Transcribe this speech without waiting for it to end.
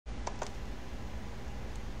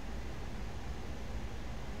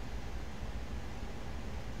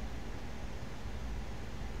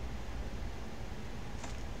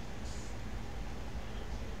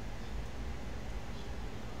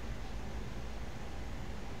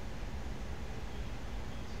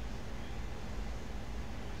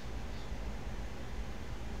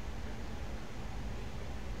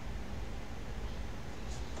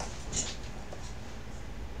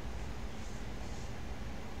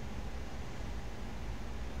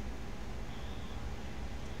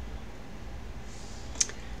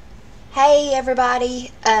Hey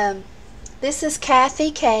everybody, this is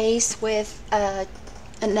Kathy Case with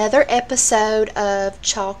another episode of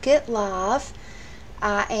Chalk It Live.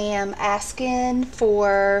 I am asking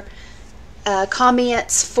for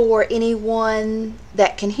comments for anyone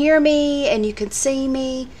that can hear me and you can see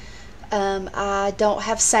me. I don't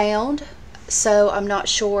have sound, so I'm not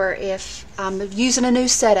sure if I'm using a new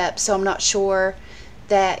setup, so I'm not sure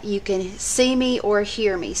that you can see me or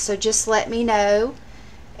hear me. So just let me know.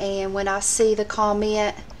 And when I see the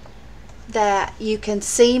comment that you can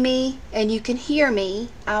see me and you can hear me,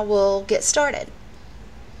 I will get started.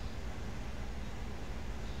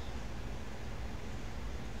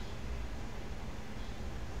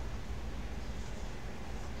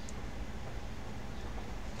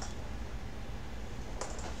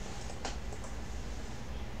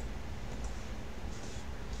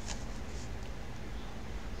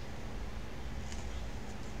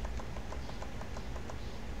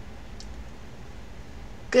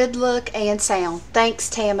 Good look and sound. Thanks,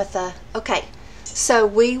 Tamitha. Okay, so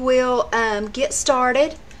we will get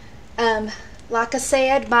started. Like I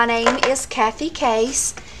said, my name is Kathy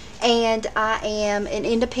Case, and I am an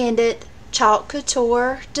independent Chalk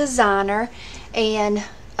Couture designer. And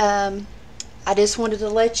I just wanted to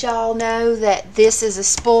let y'all know that this is a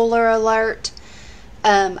spoiler alert.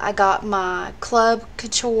 I got my Club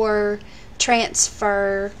Couture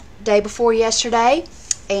transfer day before yesterday,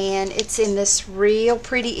 and it's in this real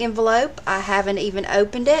pretty envelope. I haven't even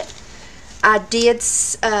opened it. I did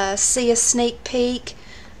see a sneak peek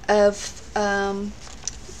of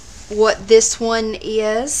what this one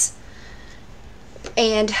is,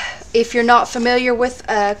 and if you're not familiar with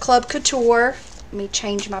Club Couture, let me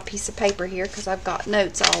change my piece of paper here because I've got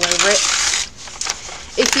notes all over it.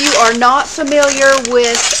 If you are not familiar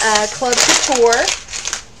with Club Couture,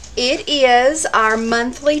 it is our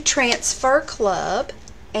monthly transfer club.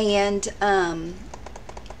 And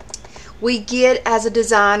we get, as a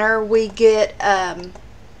designer, we get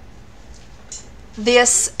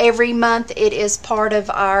this every month. It is part of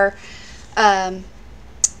our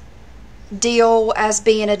deal as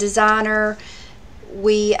being a designer.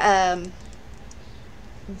 We have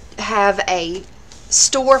a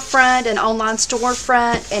storefront, an online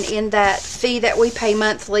storefront, and in that fee that we pay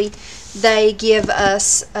monthly, they give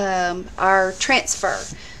us our transfer.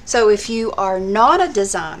 So if you are not a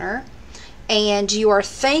designer and you are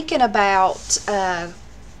thinking about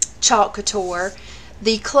Chalk Couture,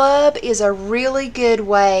 the club is a really good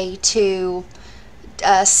way to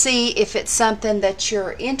see if it's something that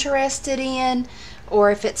you're interested in,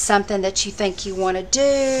 or if it's something that you think you want to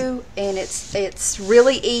do. And it's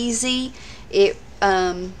really easy. It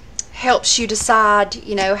helps you decide,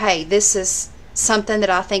 you know, hey, this is something that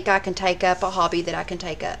I think I can take up, a hobby that I can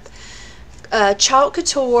take up. Chalk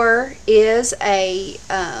Couture is a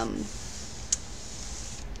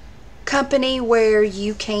company where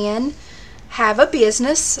you can have a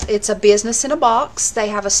business. It's a business in a box. They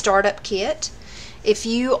have a startup kit. If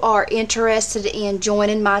you are interested in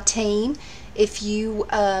joining my team, if you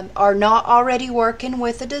are not already working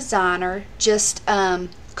with a designer, just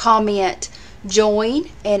comment join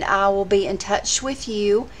and I will be in touch with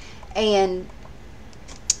you and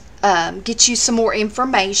get you some more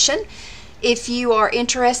information. If you are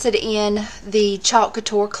interested in the Chalk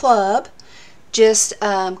Couture Club, just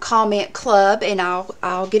comment club and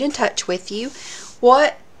I'll get in touch with you.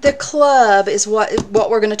 What the club is, what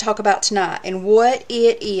we're going to talk about tonight, and what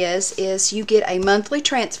it is you get a monthly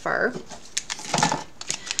transfer.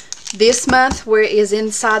 This month, where it is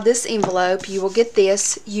inside this envelope, you will get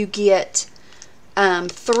this. You get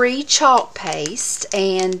 3 chalk paste,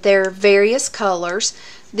 and they're various colors.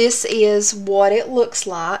 This is what it looks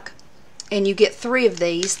like. And you get 3 of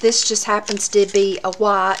these. This just happens to be a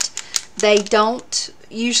white. They don't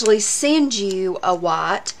usually send you a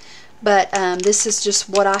white, but this is just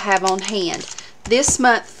what I have on hand. This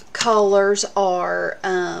month colors are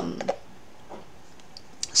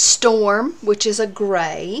Storm, which is a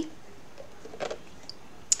gray,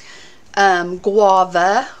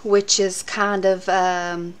 Guava, which is kind of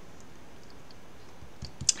a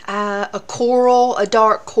coral, a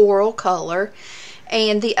dark coral color.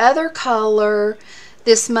 And the other color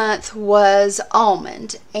this month was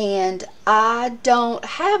Almond, and I don't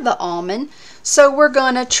have the almond, so we're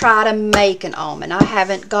going to try to make an almond. I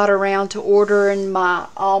haven't got around to ordering my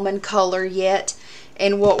almond color yet,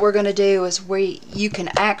 and what we're going to do is you can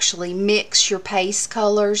actually mix your paste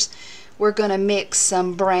colors. We're going to mix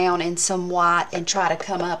some brown and some white and try to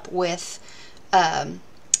come up with an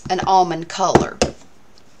almond color.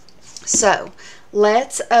 So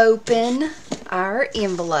let's open our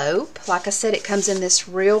envelope. Like I said, it comes in this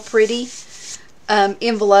real pretty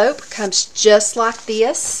envelope comes just like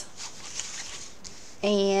this,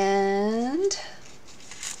 and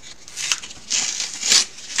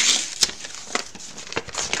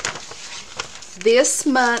this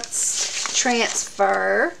month's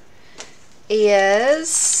transfer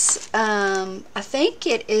is, I think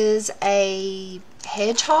it is a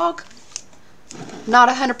hedgehog. Not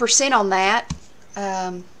 100% on that,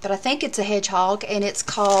 but I think it's a hedgehog, and it's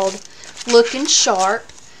called Lookin' Sharp.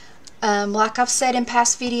 Like I've said in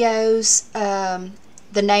past videos,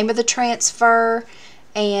 the name of the transfer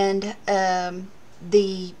and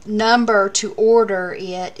the number to order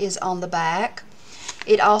it is on the back.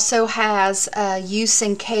 It also has use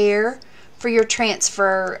and care for your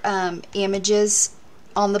transfer images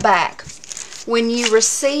on the back. When you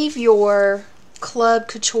receive your Chalk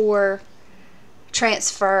Couture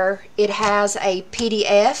transfer, it has a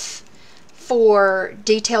PDF for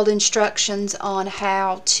detailed instructions on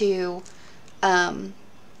how to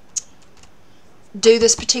do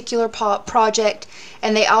this particular project,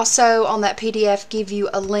 and they also on that PDF give you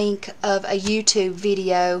a link of a YouTube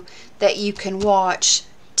video that you can watch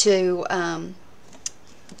to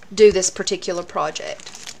do this particular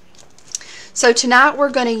project. So tonight we're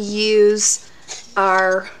going to use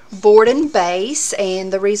our board and base,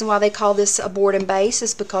 and the reason why they call this a board and base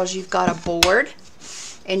is because you've got a board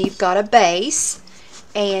and you've got a base,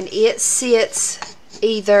 and it sits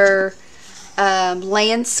either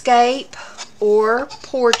landscape or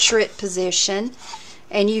portrait position,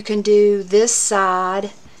 and you can do this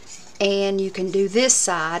side and you can do this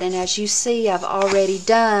side, and as you see I've already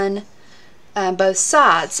done both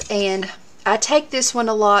sides, and I take this one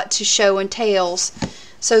a lot to show and tells.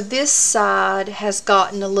 So this side has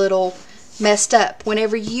gotten a little messed up.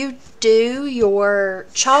 Whenever you do your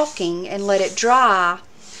chalking and let it dry,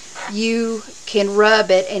 you can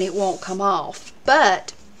rub it and it won't come off.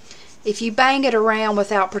 But if you bang it around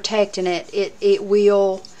without protecting it, it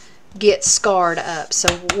will get scarred up. So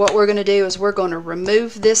what we're going to do is we're going to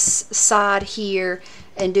remove this side here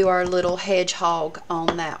and do our little hedgehog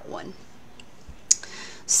on that one.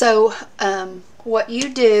 So what you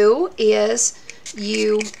do is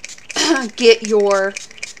you get your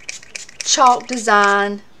chalk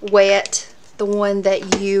design wet, the one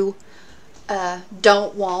that you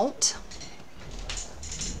don't want.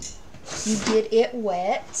 You get it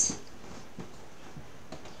wet,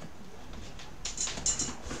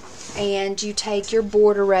 and you take your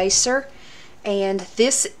board eraser, and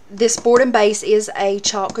this board and base is a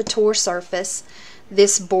Chalk Couture surface.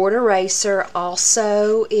 This board eraser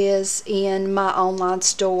also is in my online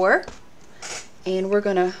store, and we're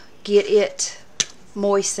going to get it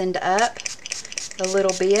moistened up a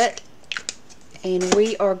little bit, and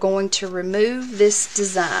we are going to remove this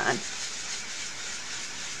design.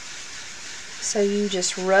 So you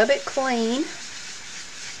just rub it clean.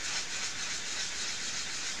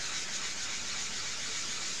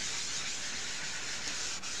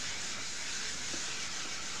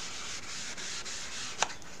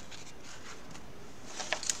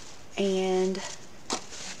 And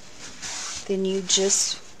then you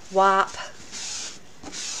just wipe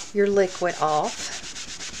your liquid off.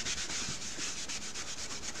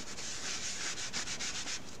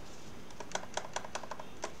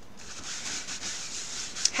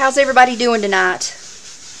 How's everybody doing tonight?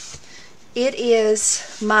 It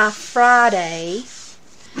is my Friday.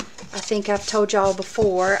 I think I've told y'all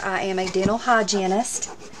before, I am a dental hygienist,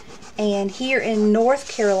 and here in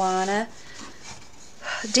North Carolina,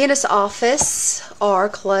 dentist offices are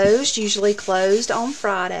closed, usually closed on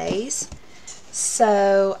Fridays.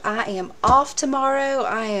 So I am off tomorrow.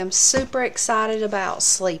 I am super excited about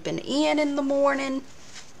sleeping in the morning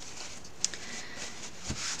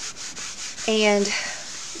and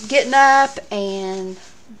getting up and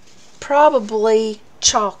probably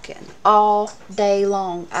chalking all day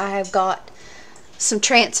long. I have got some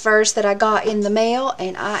transfers that I got in the mail,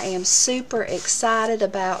 and I am super excited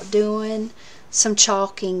about doing some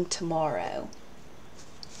chalking tomorrow.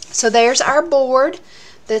 So there's our board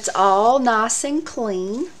that's all nice and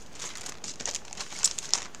clean,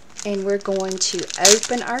 and we're going to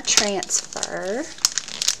open our transfer.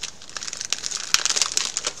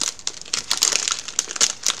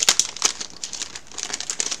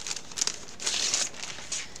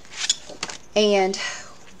 And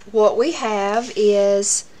what we have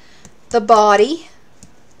is the body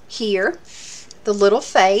here, the little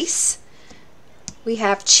face. We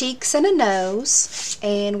have cheeks and a nose,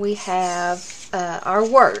 and we have our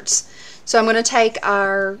words. So I'm going to take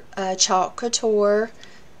our Chalk Couture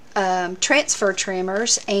transfer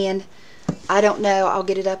trimmers, and I don't know, I'll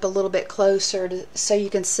get it up a little bit closer so you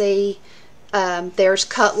can see. There's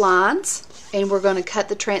cut lines, and we're going to cut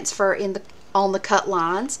the transfer on the cut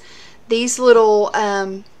lines. These little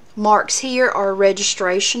marks here are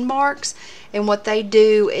registration marks, and what they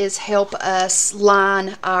do is help us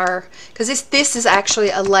line our, because this is actually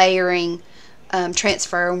a layering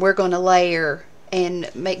transfer, and we're going to layer and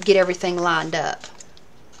get everything lined up.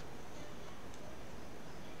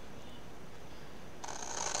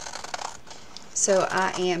 So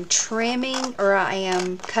I am trimming, or I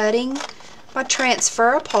am cutting my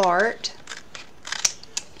transfer apart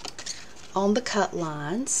on the cut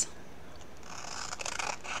lines.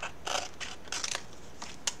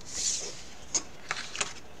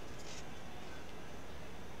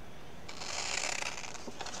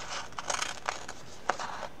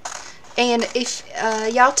 And if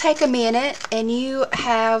y'all take a minute and you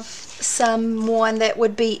have someone that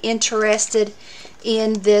would be interested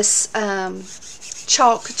in this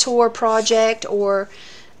Chalk Couture project, or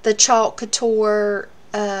the Chalk Couture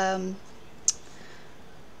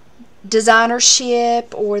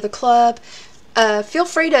designership, or the club, feel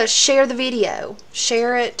free to share the video.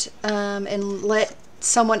 Share it and let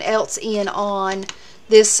someone else in on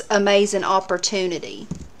this amazing opportunity.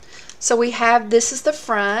 So we have, this is the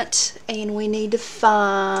front, and we need to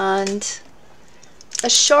find a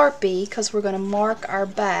Sharpie because we're going to mark our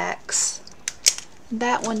backs.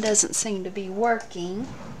 That one doesn't seem to be working.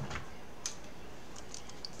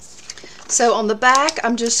 So on the back,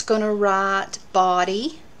 I'm just going to write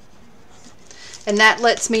body, and that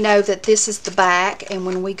lets me know that this is the back, and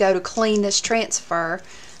when we go to clean this transfer,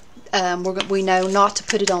 we know not to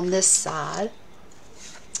put it on this side.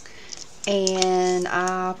 And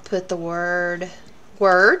I put the word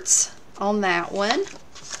words on that one,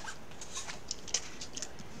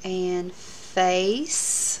 and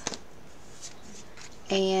face,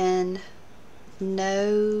 and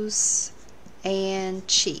nose, and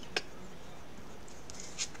cheek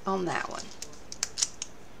on that one.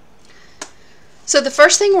 So the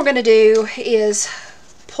first thing we're going to do is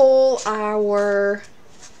pull our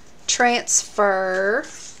transfer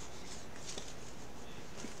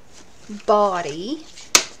body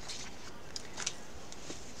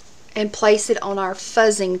and place it on our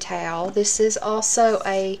fuzzing towel. This is also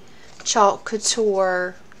a Chalk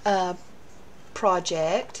Couture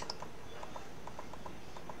project.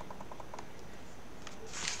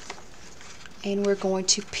 And we're going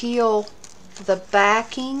to peel the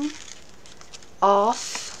backing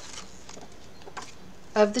off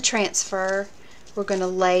of the transfer. We're going to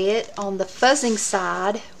lay it on the fuzzing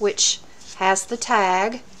side, which has the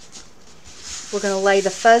tag. We're going to lay the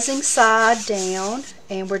fuzzing side down,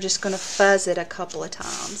 and we're just going to fuzz it a couple of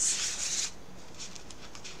times.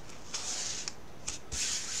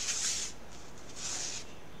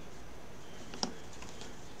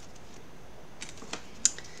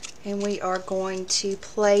 And we are going to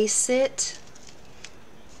place it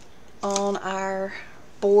on our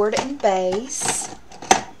board and base.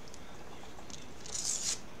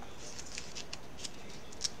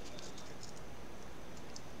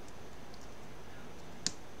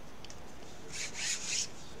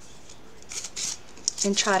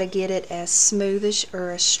 And try to get it as smooth as, or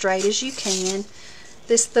as straight as you can.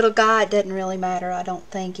 This little guy, it doesn't really matter, I don't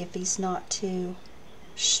think, if he's not too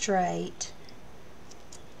straight.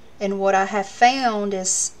 And what I have found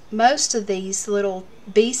is most of these little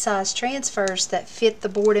B-size transfers that fit the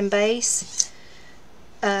board and base,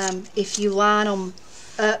 if you line them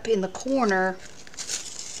up in the corner,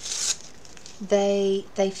 they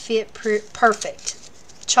fit perfect.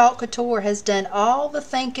 Chalk Couture has done all the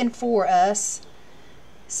thinking for us,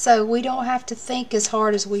 so we don't have to think as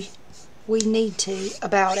hard as we need to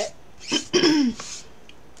about it.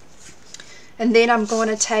 And then I'm going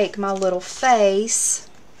to take my little face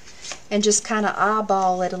and just kind of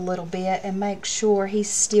eyeball it a little bit and make sure he's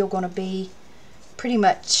still going to be pretty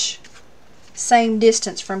much same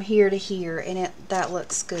distance from here to here, and that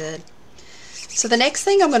looks good. So the next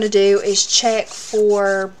thing I'm going to do is check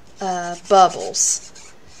for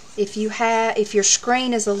bubbles. If your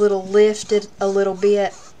screen is a little lifted a little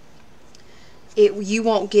bit, you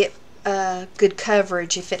won't get good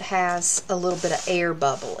coverage if it has a little bit of air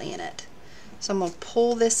bubble in it. So I'm going to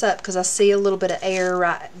pull this up because I see a little bit of air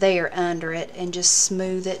right there under it, and just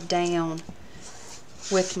smooth it down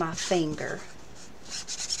with my finger.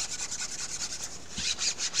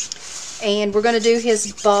 And we're going to do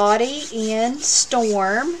his body in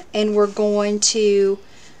Storm, and we're going to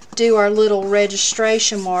do our little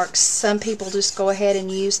registration marks. Some people just go ahead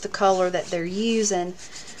and use the color that they're using,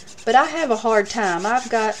 but I have a hard time. I've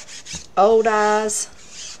got old eyes,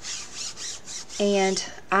 and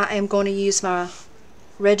I am going to use my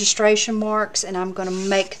registration marks, and I'm going to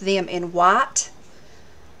make them in white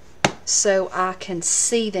so I can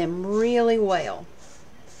see them really well.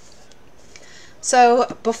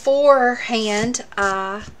 So beforehand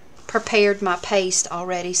I prepared my paste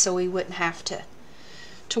already so we wouldn't have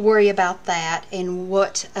to worry about that. And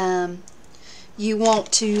what you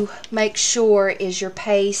want to make sure is your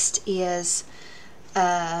paste is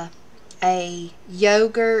a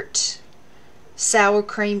yogurt sour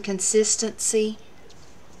cream consistency.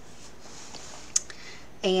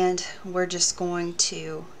 And we're just going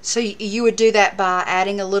to, so you would do that by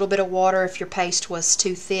adding a little bit of water if your paste was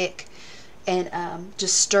too thick, and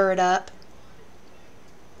just stir it up,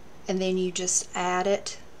 and then you just add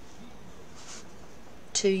it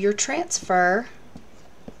to your transfer.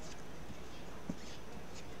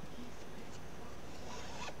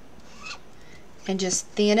 And just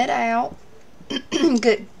thin it out.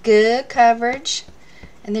 good coverage.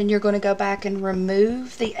 And then you're going to go back and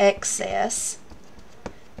remove the excess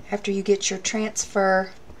after you get your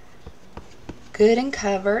transfer good and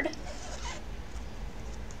covered.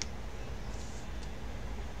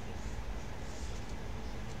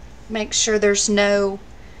 Make sure there's no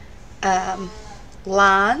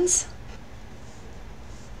lines,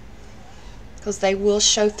 because they will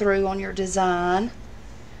show through on your design.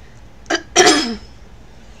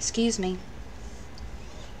 Excuse me.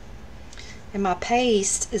 And my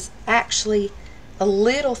paste is actually a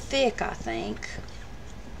little thick, I think.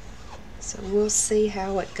 So we'll see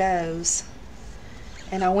how it goes.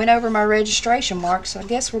 And I went over my registration mark, so I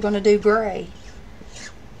guess we're going to do gray.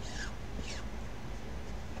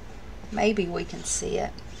 Maybe we can see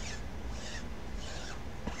it.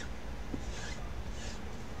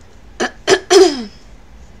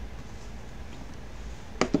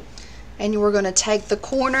 And we're going to take the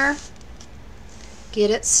corner,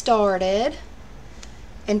 get it started,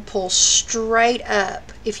 and pull straight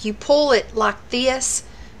up. If you pull it like this,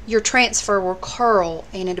 your transfer will curl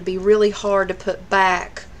and it'll be really hard to put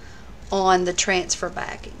back on the transfer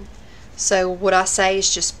backing. So what I say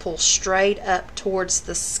is just pull straight up towards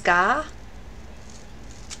the sky,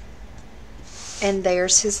 and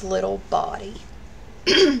there's his little body.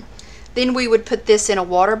 Then we would put this in a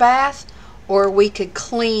water bath, or we could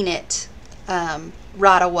clean it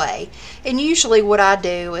right away. And usually what I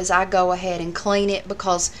do is I go ahead and clean it,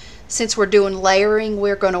 because since we're doing layering,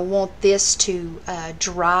 we're going to want this to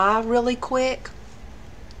dry really quick,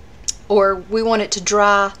 or we want it to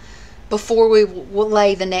dry before we will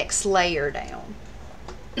lay the next layer down.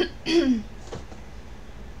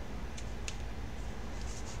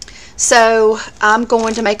 So I'm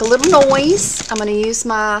going to make a little noise. I'm going to use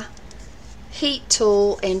my heat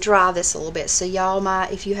tool and dry this a little bit. So y'all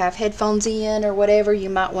might, if you have headphones in or whatever, you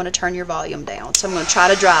might want to turn your volume down. So I'm going to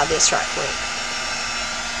try to dry this right quick.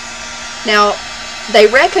 Now, they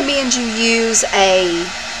recommend you use a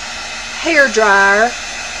hair dryer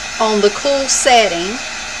on the cool setting.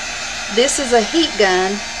 This is a heat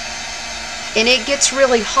gun, and it gets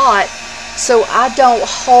really hot, so I don't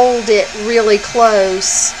hold it really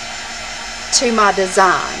close to my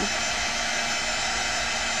design.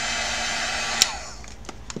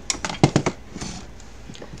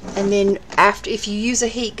 And then after, if you use a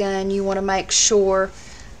heat gun, you want to make sure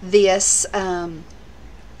this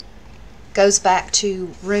goes back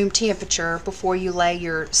to room temperature before you lay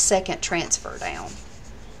your second transfer down.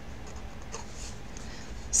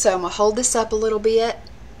 So I'm going to hold this up a little bit.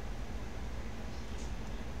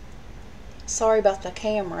 Sorry about the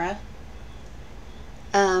camera.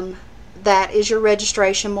 That is your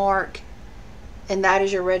registration mark, and that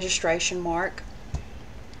is your registration mark.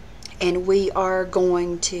 And we are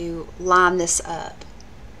going to line this up.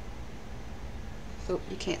 Oh,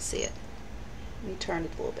 you can't see it. Let me turn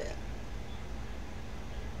it a little bit.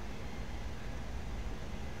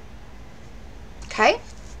 Okay.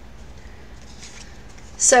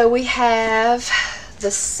 So we have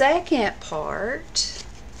the second part,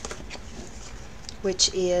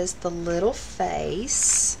 which is the little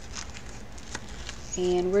face.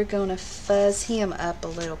 And we're going to fuzz him up a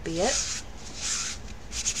little bit.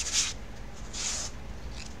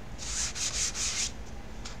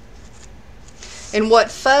 And what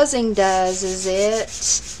fuzzing does is it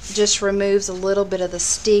just removes a little bit of the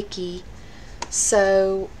sticky,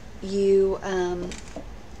 so you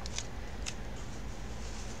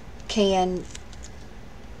can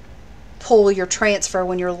pull your transfer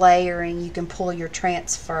when you're layering. You can pull your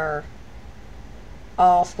transfer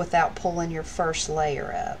off without pulling your first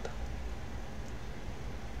layer up.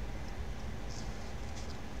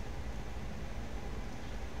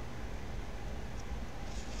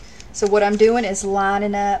 So what I'm doing is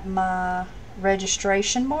lining up my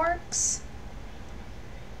registration marks,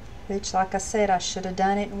 which, like I said, I should have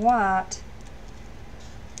done it in white.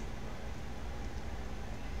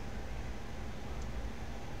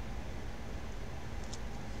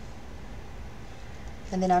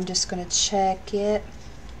 And then I'm just going to check it.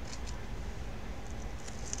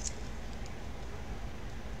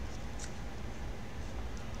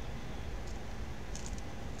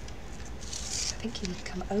 I think you need to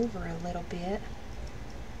come over a little bit.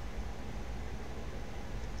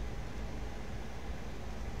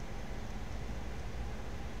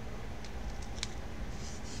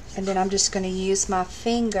 And then I'm just going to use my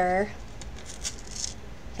finger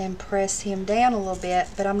and press him down a little bit,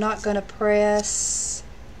 but I'm not going to press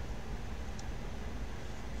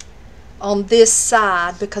on this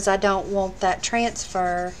side because I don't want that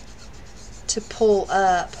transfer to pull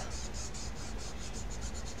up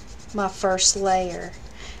my first layer.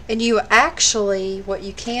 And you actually, what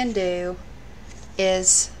you can do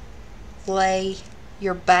is lay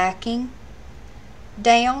your backing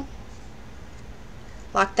down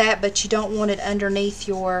like that, but you don't want it underneath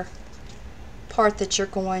your part that you're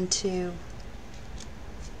going to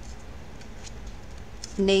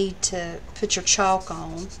need to put your chalk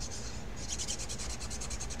on.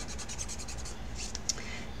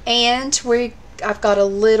 And I've got a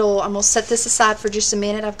little, I'm going to set this aside for just a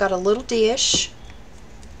minute. I've got a little dish.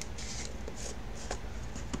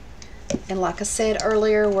 And like I said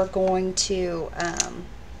earlier, we're going to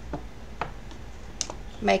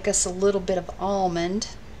make us a little bit of almond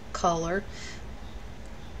color.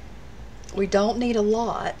 We don't need a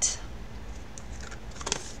lot.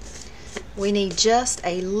 We need just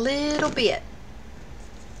a little bit.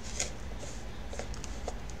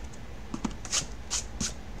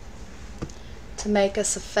 To make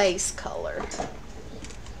us a face color.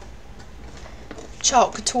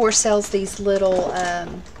 Chalk Couture sells these little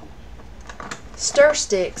stir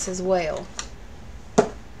sticks as well.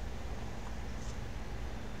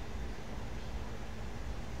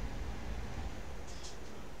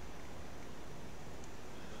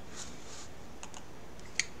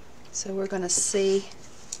 So we're going to see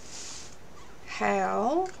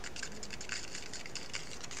how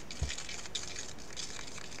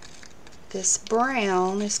this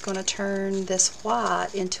brown is going to turn this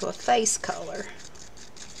white into a face color.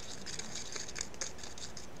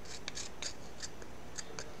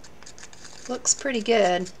 Looks pretty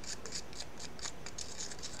good.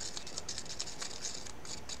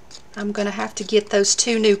 I'm going to have to get those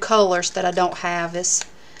two new colors that I don't have. Is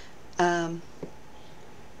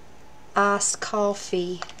iced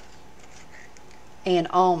coffee and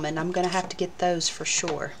almond. I'm going to have to get those for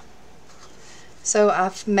sure. So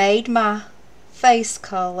I've made my face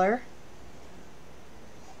color.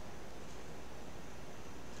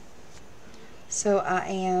 So I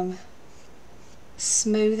am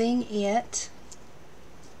smoothing it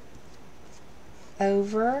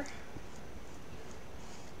over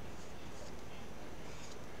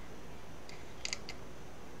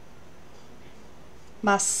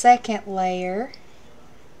my second layer.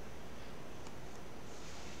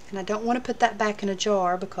 And I don't want to put that back in a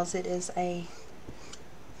jar because it is a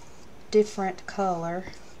different color.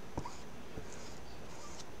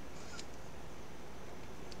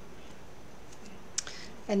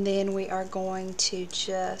 And then we are going to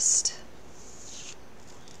just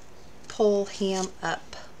pull him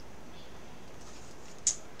up.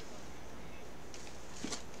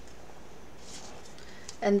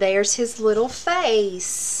 And there's his little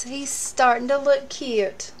face. He's starting to look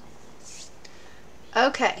cute.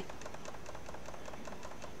 Okay.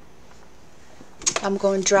 I'm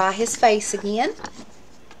going to dry his face again.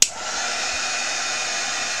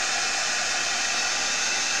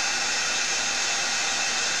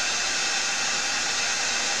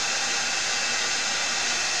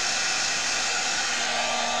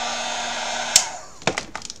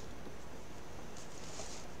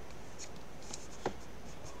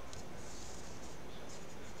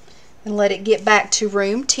 And let it get back to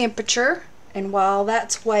room temperature. And while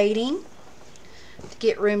that's waiting to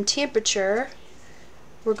get room temperature,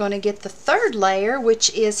 we're going to get the third layer,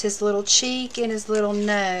 which is his little cheek and his little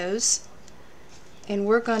nose. And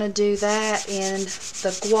we're going to do that in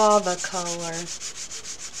the guava color.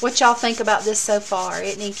 What y'all think about this so far?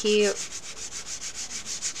 Isn't he cute?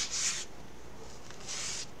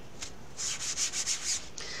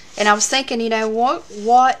 And I was thinking, you know,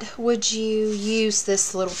 what would you use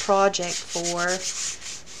this little project for?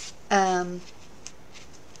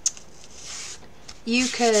 You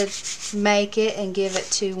could make it and give it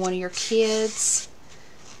to one of your kids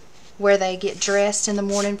where they get dressed in the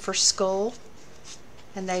morning for school,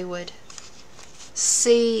 and they would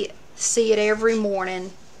see it every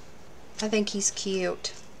morning. I think he's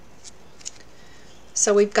cute.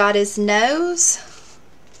 So we've got his nose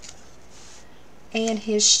and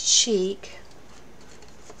his cheek.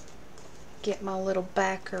 Get my little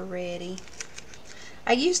backer ready.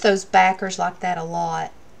 I use those backers like that a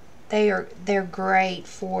lot. They're great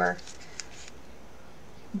for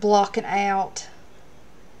blocking out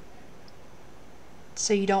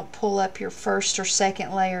so you don't pull up your first or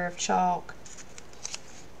second layer of chalk.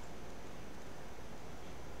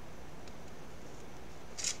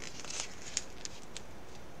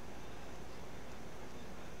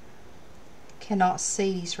 Cannot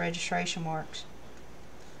see these registration marks.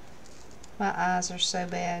 My eyes are so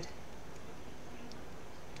bad.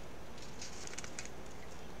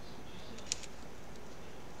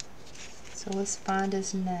 So let's find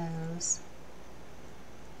his nose.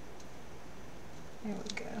 There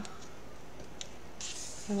we go.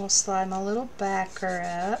 And we'll slide my little backer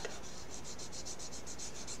up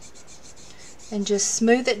and just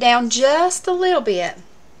smooth it down just a little bit.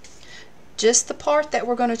 Just the part that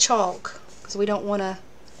we're going to chalk, because we don't want to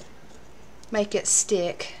make it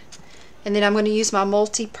stick. And then I'm going to use my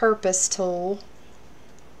multi-purpose tool,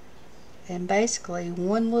 and basically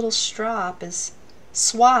one little swipe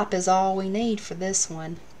is all we need for this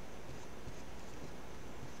one.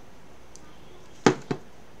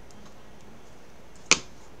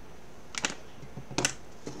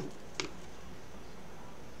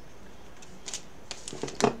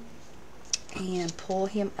 And pull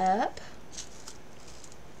him up.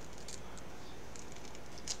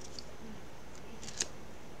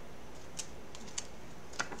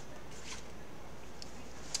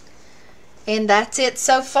 And that's it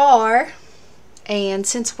so far. And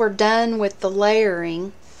since we're done with the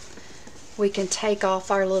layering, we can take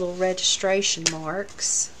off our little registration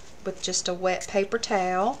marks with just a wet paper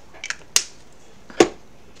towel.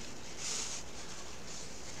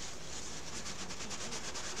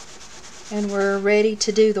 And we're ready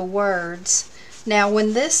to do the words. Now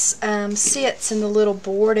when this sits in the little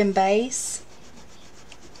board and base,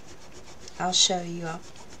 I'll show you. I'll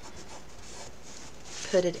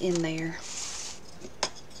put it in there.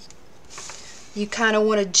 You kind of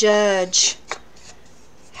want to judge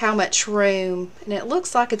how much room, and it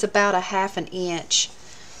looks like it's about a ½ an inch.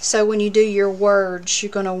 So when you do your words,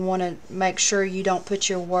 you're going to want to make sure you don't put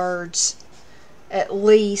your words at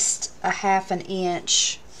least a ½ an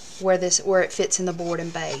inch where it fits in the board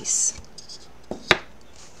and base.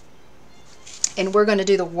 And we're going to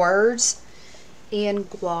do the words in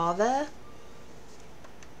guava.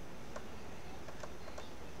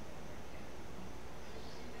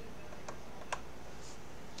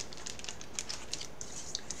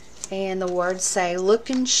 And the words say,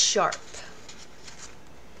 looking sharp.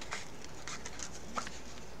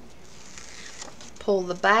 Pull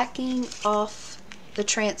the backing off the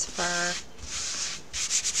transfer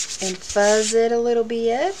and fuzz it a little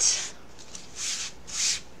bit.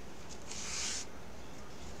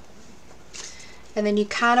 And then you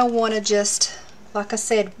kind of want to just, like I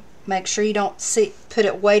said, make sure you don't put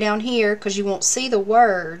it way down here because you won't see the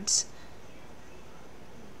words.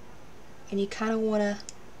 And you kind of want to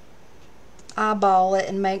eyeball it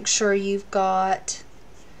and make sure you've got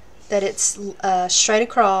that it's straight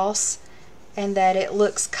across and that it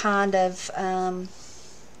looks kind of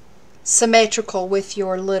symmetrical with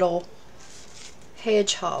your little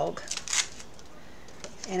hedgehog.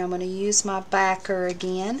 And I'm going to use my backer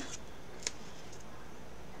again.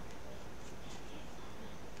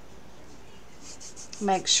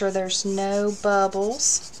 Make sure there's no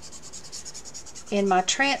bubbles in my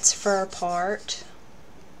transfer part.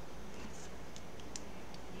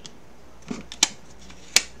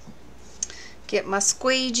 Get my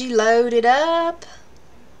squeegee loaded up.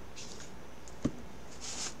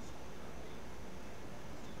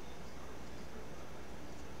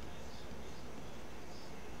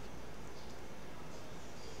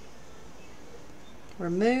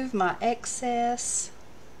 Remove my excess.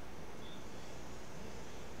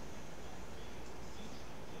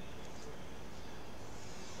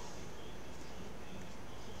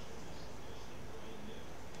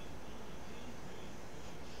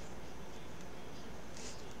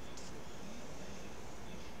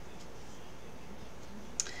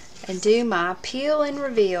 And do my peel and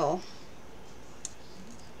reveal.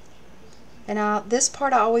 And this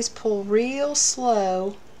part I always pull real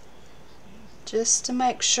slow just to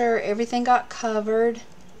make sure everything got covered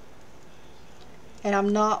and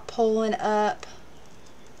I'm not pulling up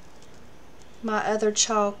my other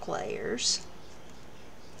chalk layers.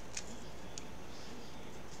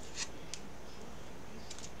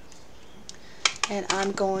 And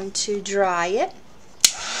I'm going to dry it.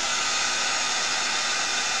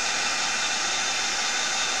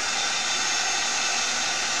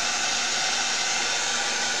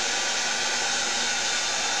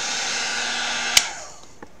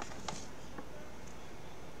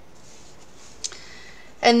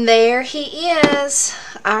 And there he is,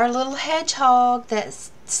 our little hedgehog that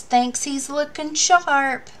thinks he's looking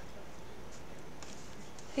sharp.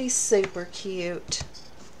 He's super cute.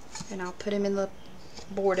 And I'll put him in the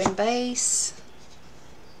board and base.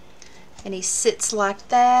 And he sits like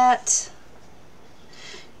that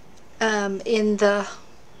in the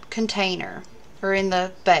container, or in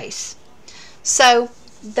the base. So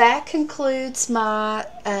that concludes my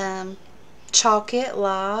Chalk It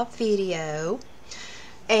Live video.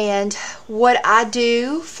 And what I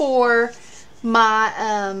do for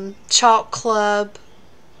my Chalk Club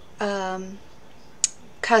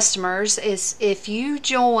customers is, if you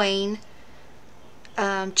join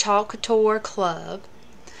Chalk Couture Club,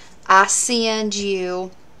 I send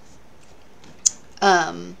you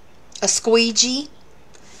a squeegee,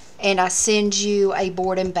 and I send you a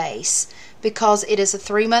board and base, because it is a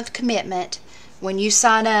 3-month commitment. When you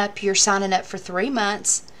sign up, you're signing up for 3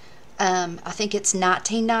 months. I think it's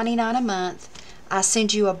 $19.99 a month. I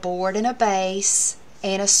send you a board and a base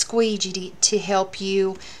and a squeegee to help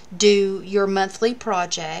you do your monthly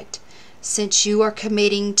project. Since you are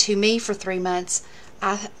committing to me for 3 months,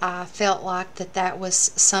 I felt like that was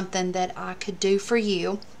something that I could do for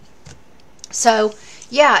you. So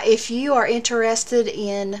yeah, if you are interested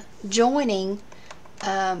in joining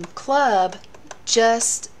club,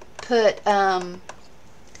 just put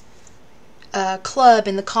club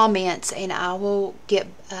in the comments, and I will get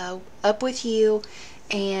up with you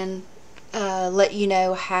and let you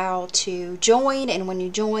know how to join. And when you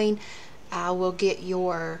join, I will get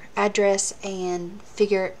your address and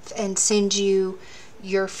send you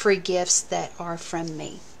your free gifts that are from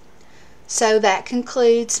me. So that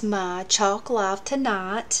concludes my Chalk Live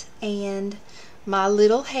tonight, and my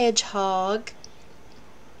little hedgehog.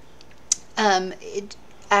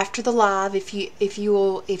 After the live, if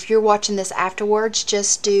you're watching this afterwards,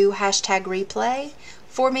 just do #replay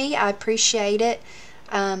for me. I appreciate it.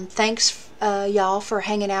 Thanks y'all for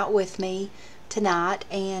hanging out with me tonight,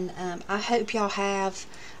 and I hope y'all have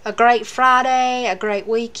a great Friday, a great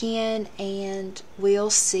weekend, and we'll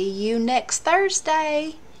see you next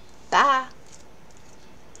Thursday. Bye.